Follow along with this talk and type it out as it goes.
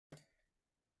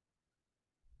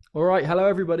All right, hello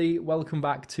everybody. Welcome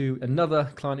back to another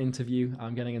client interview.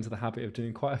 I'm getting into the habit of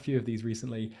doing quite a few of these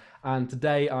recently, and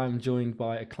today I'm joined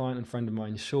by a client and friend of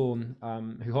mine, Sean,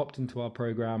 who hopped into our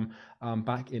program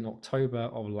back in October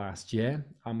of last year.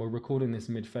 And we're recording this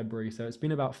mid-February, so it's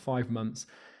been about 5 months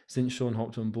since Sean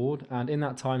hopped on board, and in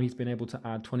that time, he's been able to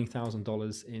add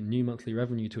 $20,000 in new monthly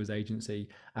revenue to his agency.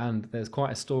 And there's quite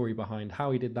a story behind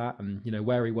how he did that, and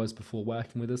where he was before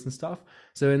working with us and stuff.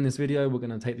 So in this video, we're going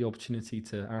to take the opportunity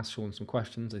to ask Sean some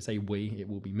questions. I say we, it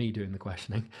will be me doing the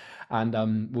questioning.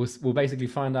 And we'll basically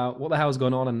find out what the hell's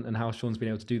going on and how Sean's been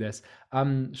able to do this.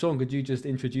 Sean, could you just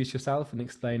introduce yourself and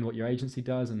explain what your agency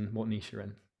does and what niche you're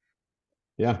in?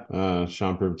 Yeah,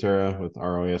 Sean Privatera with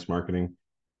ROAS Marketing.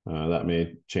 That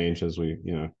may change as we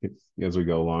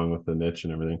go along with the niche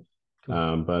and everything.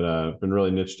 Cool. But been really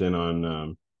niched in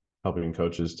on helping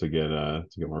coaches to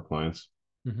get more clients.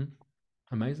 hmm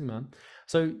Amazing, man.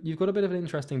 So you've got a bit of an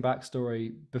interesting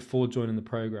backstory before joining the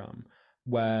program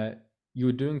where you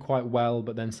were doing quite well,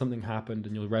 but then something happened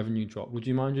and your revenue dropped. Would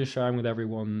you mind just sharing with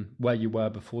everyone where you were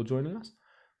before joining us?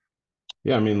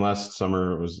 Yeah, I mean, last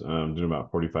summer it was doing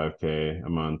about 45K a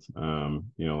month.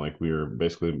 Like we were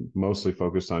basically mostly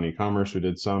focused on e-commerce. We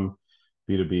did some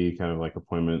B2B kind of like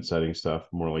appointment setting stuff,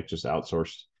 more like just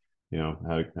outsourced.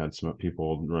 Had some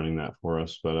people running that for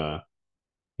us, but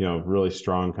really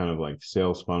strong kind of like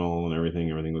sales funnel and everything.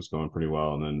 Everything was going pretty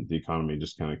well. And then the economy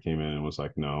just kind of came in and was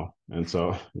like, no. And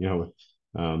so,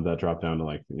 that dropped down to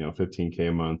like, 15K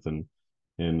a month and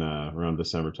in around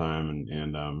December time.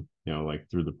 And like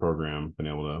through the program, been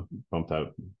able to bump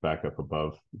that back up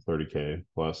above 30K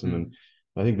plus. And then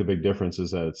Mm, I think the big difference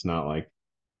is that it's not like,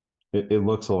 it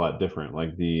looks a lot different.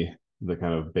 Like the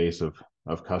kind of base of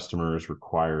customers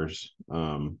requires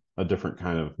a different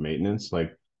kind of maintenance.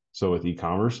 Like so with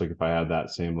e-commerce, like if I had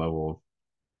that same level of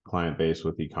client base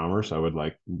with e-commerce, I would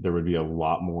like there would be a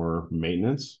lot more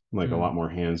maintenance, like a lot mm. more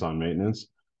hands-on maintenance.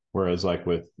 Whereas like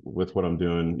with what I'm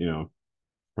doing,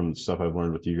 from stuff I've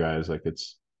learned with you guys, like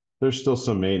there's still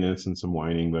some maintenance and some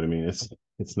whining, but I mean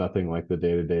it's nothing like the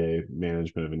day-to-day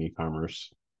management of an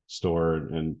e-commerce store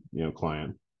and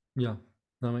client. Yeah,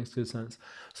 that makes good sense.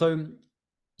 So,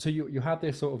 so you had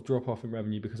this sort of drop off in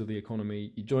revenue because of the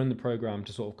economy. You joined the program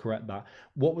to sort of correct that.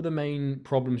 What were the main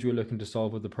problems you were looking to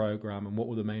solve with the program, and what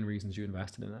were the main reasons you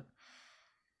invested in it?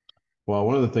 Well,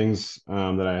 one of the things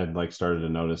that I had like started to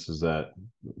notice is that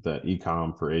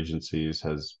ecom for agencies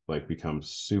has like become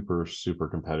super super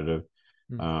competitive,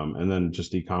 Mm, and then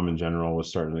just ecom in general was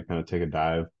starting to kind of take a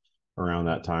dive around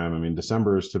that time. I mean,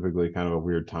 December is typically kind of a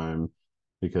weird time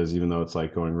because even though it's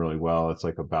like going really well, it's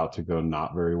like about to go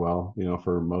not very well,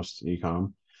 for most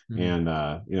ecom, mm,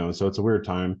 and so it's a weird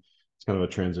time. It's kind of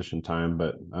a transition time,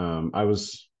 but I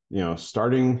was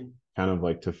starting kind of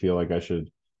like to feel like I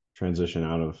should transition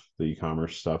out of the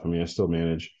e-commerce stuff. I mean, I still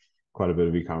manage quite a bit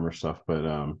of e-commerce stuff, but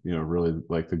really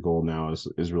like the goal now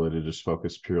is really to just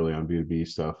focus purely on B2B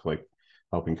stuff, like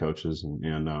helping coaches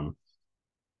and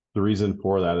the reason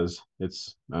for that is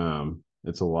it's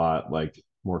a lot like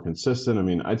more consistent. I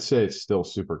mean, I'd say it's still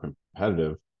super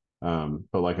competitive.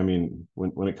 But like I mean,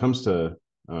 when it comes to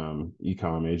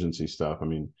e-com agency stuff, I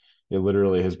mean, it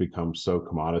literally has become so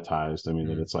commoditized. I mean,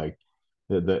 that mm. it's like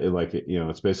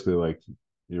it's basically like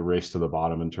you race to the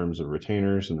bottom in terms of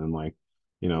retainers, and then like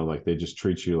like they just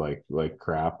treat you like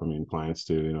crap. I mean, clients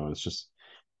do. It's just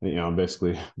I'm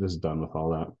basically just done with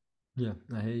all that. Yeah,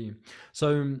 I hear you.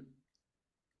 So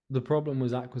the problem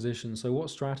was acquisition. So what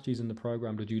strategies in the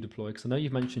program did you deploy? Because I know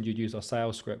you've mentioned you'd use our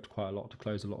sales script quite a lot to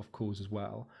close a lot of calls as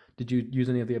well. Did you use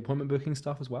any of the appointment booking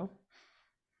stuff as well?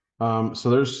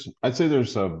 So I'd say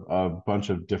there's a bunch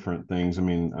of different things. I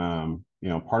mean,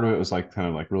 part of it was like kind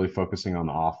of like really focusing on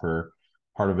the offer.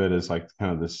 Part of it is like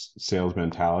kind of this sales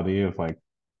mentality of like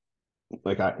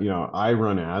I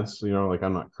run ads, like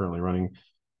I'm not currently running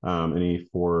any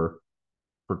for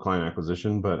client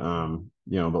acquisition, but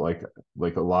but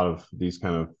like a lot of these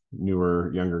kind of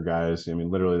newer, younger guys, I mean,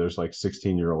 literally there's like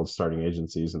 16-year-olds starting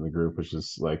agencies in the group, which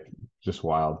is like just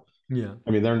wild. Yeah.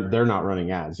 I mean, they're not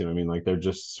running ads, what I mean? Like they're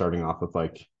just starting off with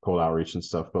like cold outreach and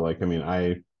stuff. But like, I mean,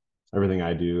 everything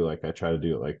I do, like I try to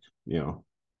do it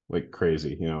like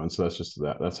crazy, and so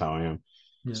that's how I am.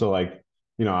 Yeah. So like,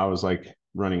 I was like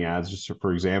running ads just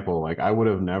for example, like I would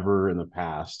have never in the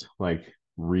past like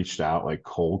reached out, like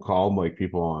cold called like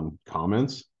people on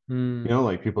comments, Mm,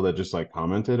 like people that just like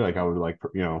commented, like I would like,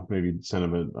 maybe send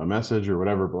them a message or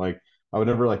whatever, but like I would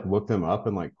never like look them up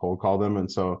and like cold call them.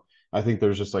 And so I think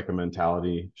there's just like a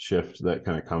mentality shift that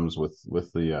kind of comes with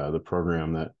the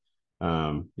program that,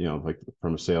 like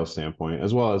from a sales standpoint,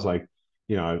 as well as like,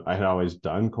 I had always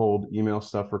done cold email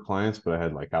stuff for clients, but I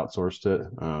had like outsourced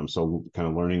it. So kind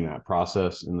of learning that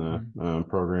process in the Mm.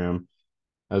 program,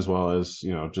 as well as,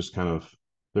 just kind of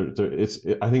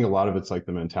I think a lot of it's like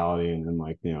the mentality and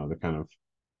like, the kind of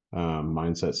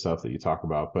mindset stuff that you talk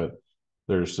about, but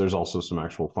there's also some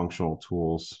actual functional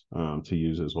tools to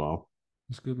use as well.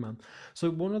 That's good, man. So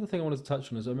one other thing I wanted to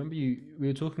touch on is I remember we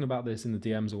were talking about this in the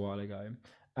DMs a while ago,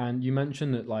 and you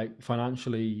mentioned that like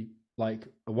financially, like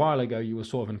a while ago, you were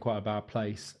sort of in quite a bad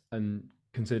place and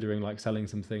considering like selling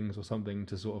some things or something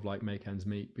to sort of like make ends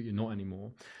meet, but you're not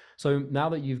anymore. So now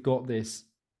that you've got this,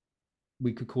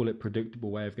 we could call it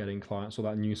predictable way of getting clients or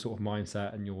that new sort of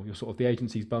mindset, and you're sort of the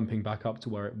agency's bumping back up to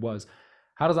where it was.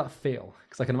 How does that feel?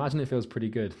 Because I can imagine it feels pretty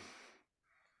good.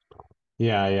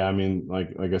 Yeah. I mean,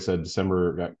 like I said,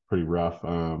 December got pretty rough.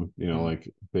 Mm,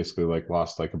 Like basically like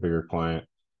lost like a bigger client,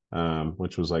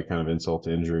 which was like kind of insult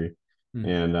to injury. mm.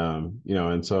 And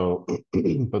and so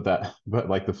but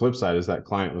like the flip side is that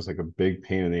client was like a big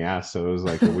pain in the ass. So it was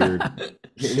like a weird,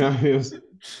 it was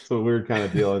so a weird kind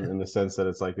of deal in the sense that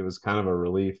it's like it was kind of a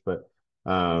relief. But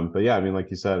yeah, I mean, like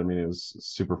you said, I mean, it was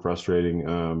super frustrating.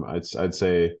 I'd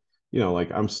say,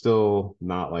 like I'm still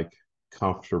not like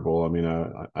comfortable. I mean,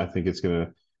 I think it's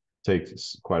gonna take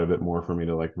quite a bit more for me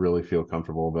to like really feel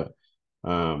comfortable, but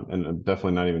and I'm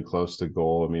definitely not even close to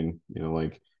goal. I mean,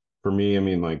 like for me, I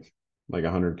mean, like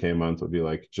 100K a month would be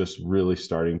like just really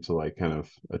starting to like kind of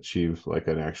achieve like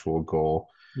an actual goal,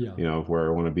 Yeah. of where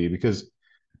I want to be. Because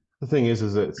the thing is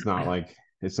that it's not like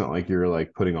you're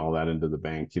like putting all that into the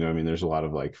bank. I mean, there's a lot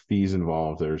of like fees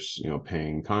involved. There's,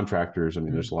 paying contractors. I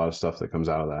mean, there's Mm. a lot of stuff that comes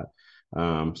out of that.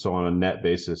 So on a net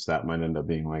basis, that might end up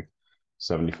being like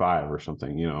 75 or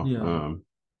something, Yeah. And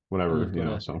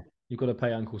whatever, so you've got to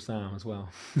pay Uncle Sam as well,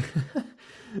 which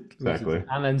is exactly.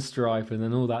 and then Stripe and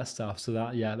then all that stuff. So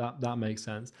that yeah, that makes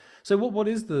sense. So what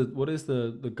is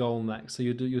the goal next? So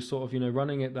you're sort of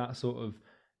running at that sort of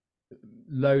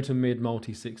low to mid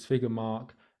multi six figure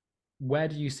mark. Where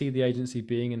do you see the agency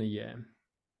being in a year?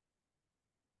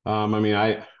 I mean,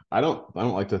 I don't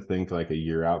like to think like a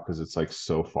year out because it's like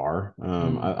so far.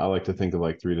 Mm. I like to think of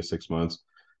like 3 to 6 months.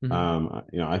 Hmm.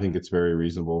 I think it's very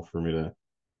reasonable for me to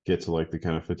get to like the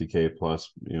kind of 50K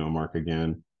plus, mark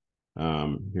again,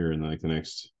 here in like the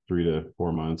next 3 to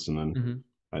 4 months, and then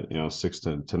Hmm. 6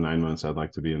 to 9 months, I'd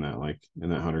like to be in that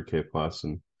 100K plus.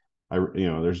 And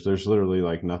there's literally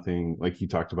like nothing like you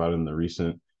talked about in the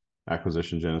recent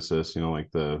acquisition genesis.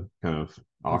 Like the kind of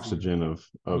EasyGrow. oxygen of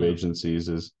Yeah. agencies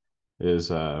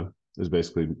is uh is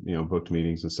basically booked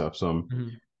meetings and stuff. So I'm Hmm.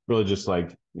 really just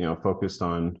like focused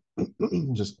on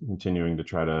just continuing to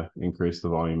try to increase the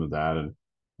volume of that, and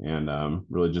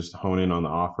really just hone in on the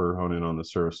offer, hone in on the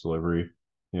service delivery.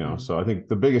 Hmm. So I think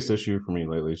the biggest issue for me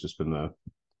lately has just been the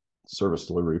service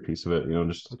delivery piece of it.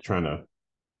 Just Okay.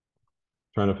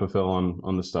 trying to fulfill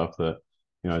on the stuff that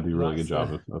I do a Well, really good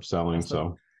job of selling. that's the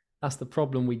So that's the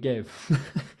problem we give.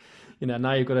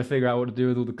 Now you've got to figure out what to do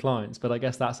with all the clients, but I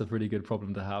guess that's a pretty good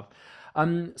problem to have.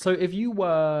 So if you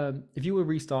were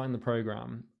restarting the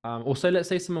program, or so let's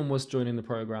say someone was joining the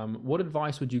program, what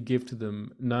advice would you give to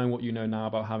them, knowing what you know now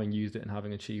about having used it and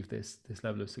having achieved this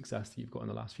level of success that you've got in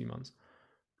the last few months?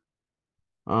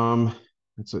 um,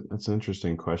 it's an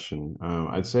interesting question.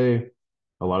 I'd Mm. say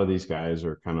a lot of these guys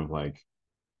are kind of like,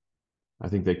 I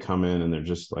think they come in and they're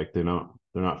just like they're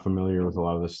not familiar with a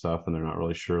lot of this stuff, and they're not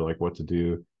really sure like what to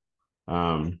do.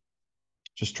 Um,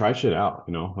 just try shit out,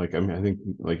 like, I mean, I think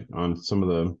like on some of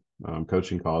the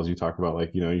coaching calls you talk about,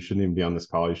 like, you shouldn't even be on this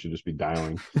call, you should just be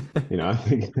dialing, I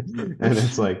think. And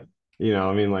it's like,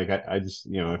 I mean, like, I just,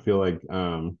 I feel like,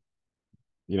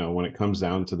 when it comes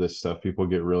down to this stuff, people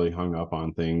get really hung up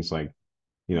on things like,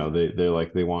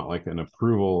 they want like an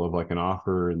approval of like an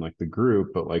offer and like the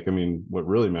group, but like, I mean, what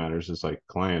really matters is like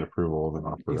client approval of an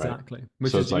offer, right? Exactly.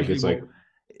 Which So is it's like usually it's like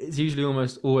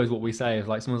almost always what we say is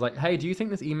like someone's like, "Hey, do you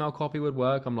think this email copy would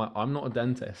work?" I'm like, "I'm not a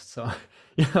dentist, so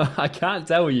I can't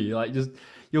tell you. Like, just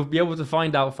you'll be able to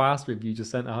find out faster if you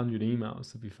just sent 100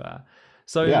 emails. To be fair,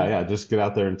 so yeah, just get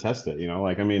out there and test it,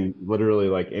 like, I mean, literally,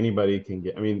 like, anybody can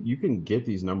get, I mean, you can get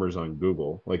these numbers on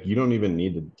Google, like, you don't even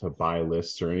need to buy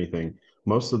lists or anything.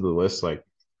 Most of the lists, like,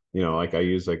 like I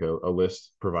use like a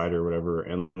list provider or whatever,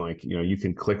 and like, you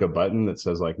can click a button that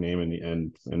says like name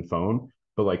and phone,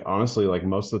 but like honestly, like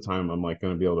most of the time I'm like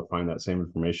going to be able to find that same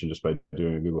information just by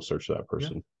doing a Google search of that yeah,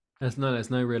 person. there's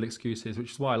no real excuses,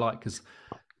 which is what I like because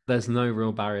there's no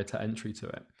real barrier to entry to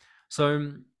it.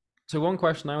 So so one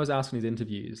question I always ask in these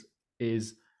interviews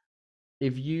is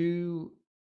if you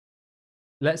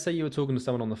let's say you were talking to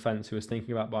someone on the fence who was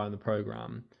thinking about buying the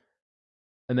program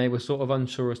and they were sort of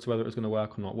unsure as to whether it was going to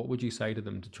work or not, what would you say to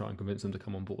them to try and convince them to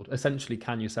come on board? Essentially,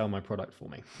 can you sell my product for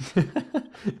me?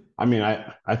 I mean,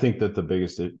 I think that the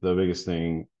biggest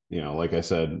thing, like I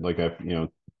said, like I,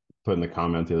 put in the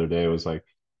comment the other day, was like,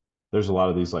 there's a lot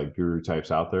of these like guru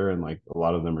types out there, and like a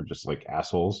lot of them are just like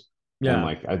assholes. And Yeah,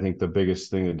 like I think the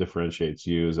biggest thing that differentiates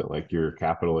you is that like you're a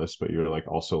capitalist, but you're like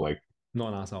also like,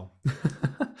 not an asshole.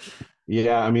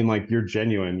 yeah, I mean, like you're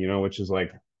genuine, which is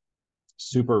like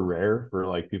super rare for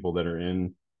like people that are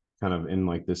in kind of in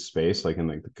like this space, like in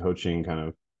like the coaching kind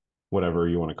of whatever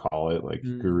you want to call it, like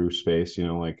Mm, guru space,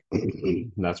 like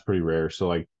that's pretty rare. So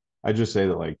like I just say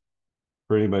that like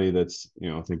for anybody that's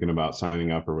thinking about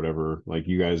signing up or whatever, like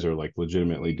you guys are like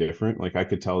legitimately different. Like I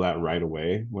could tell that right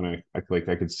away when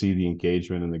I could see the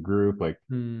engagement in the group. Like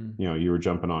mm. you were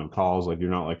jumping on calls, like you're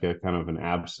not like a kind of an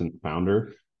absent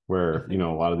founder I where a think,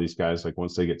 lot of these guys, like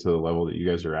once they get to the level that you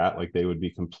guys are at, like they would be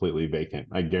completely vacant.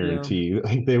 I yeah. guarantee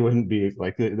like they wouldn't be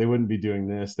like they wouldn't be doing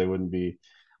this, they Well, wouldn't be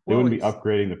it's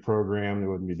upgrading the program, they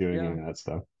wouldn't be doing yeah. any of that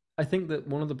stuff. I think that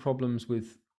one of the problems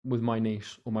with my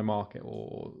niche or my market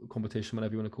or competition,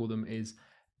 whatever you want to call them, is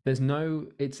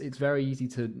it's very easy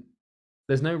to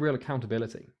there's no real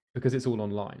accountability because it's all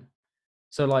online.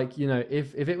 So like,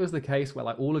 if it was the case where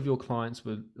like all of your clients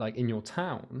were like in your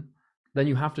town, then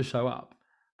you have to show up.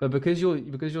 But because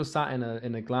you're sat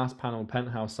in a glass panel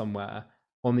penthouse somewhere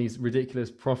on these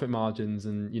ridiculous profit margins,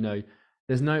 and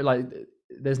there's no like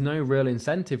there's no real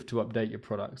incentive to update your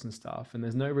products and stuff, and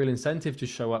there's no real incentive to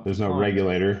show up for There's no clients.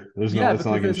 regulator. Yeah, It's not because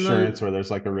like there's no insurance where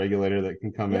there's like a regulator that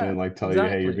can come in yeah, and like tell you,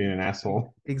 hey, you're being exactly. an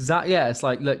asshole. Exactly. Yeah, it's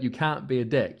like, look, you can't be a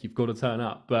dick. You've got to turn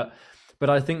up. But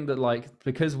I think that like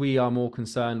because we are more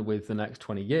concerned with the next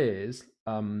 20 years,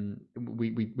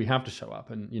 we have to show up.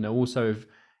 And also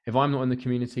if I'm not in the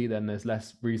community, then there's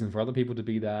less reason for other people to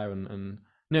be there. And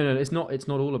no, it's not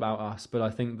all about us. But I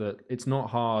think that it's not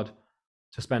hard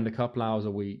to spend a couple hours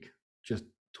a week just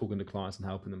talking to clients and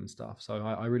helping them and stuff. So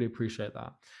I really appreciate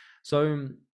that. So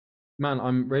man,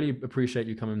 I'm really appreciate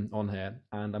you coming on here,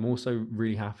 and I'm also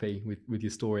really happy with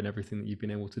your story and everything that you've been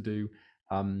able to do.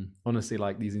 Honestly,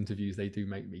 like these interviews, they do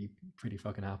make me pretty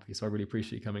fucking happy. So I really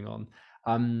appreciate you coming on.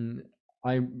 Um,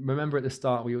 I remember at the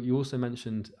start, you also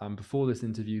mentioned before this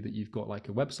interview that you've got like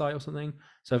a website or something.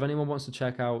 So if anyone wants to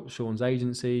check out Sean's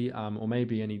agency, or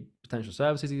maybe any potential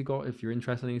services you've got, if you're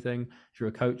interested in anything, if you're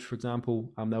a coach, for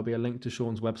example, there'll be a link to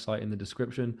Sean's website in the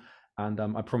description. And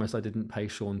I promise I didn't pay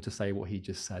Sean to say what he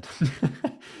just said.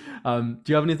 Do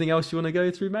you have anything else you want to go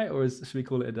through, mate, or should we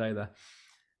call it a day there?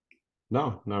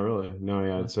 No, not really. No,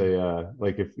 yeah, I'd Nice one. say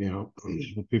like if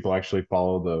if people actually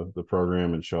follow the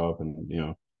program and show up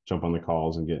and jump on the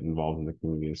calls and get involved in the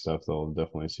community and stuff, they'll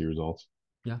definitely see results.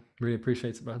 Yeah, really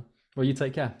appreciate it, bro. Well, you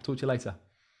take care. Talk to you later.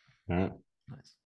 All right. Nice.